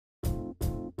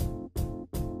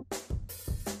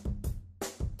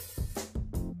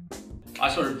I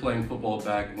started playing football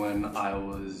back when I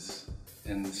was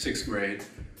in 6th grade,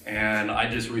 and I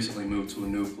just recently moved to a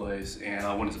new place and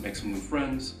I wanted to make some new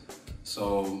friends.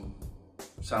 So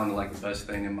sounded like the best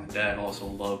thing, and my dad also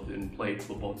loved and played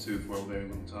football too for a very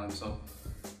long time, so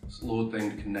it's a little thing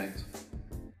to connect.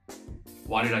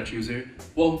 Why did I choose here?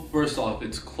 Well, first off,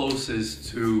 it's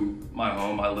closest to my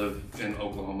home. I live in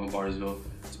Oklahoma, Barnesville.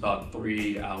 It's about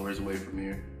 3 hours away from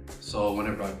here. So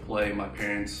whenever I play, my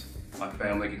parents, my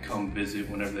family can come visit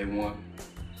whenever they want.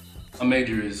 My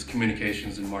major is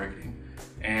communications and marketing,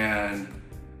 and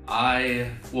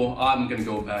I'm gonna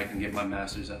go back and get my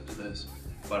master's after this,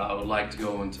 but I would like to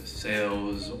go into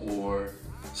sales or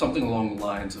something along the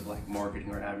lines of like marketing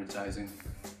or advertising.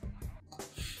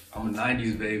 I'm a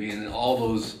 90s baby, and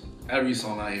every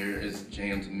song I hear is a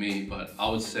jam to me, but I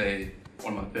would say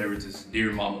one of my favorites is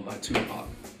Dear Mama by Tupac.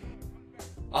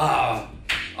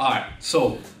 Alright,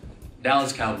 so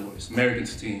Dallas Cowboys,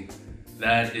 America's team.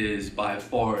 That is by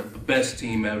far the best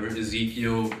team ever.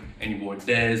 Ezekiel and your boy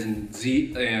Dez and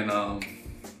Zeke and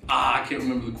I can't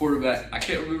remember the quarterback. I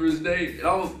can't remember his name. And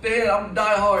I'm a fan, I'm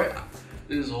diehard.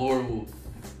 This is horrible.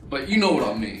 But you know what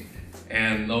I mean.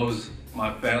 And that's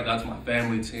my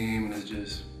family team, and it's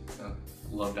just,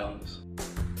 love Dallas.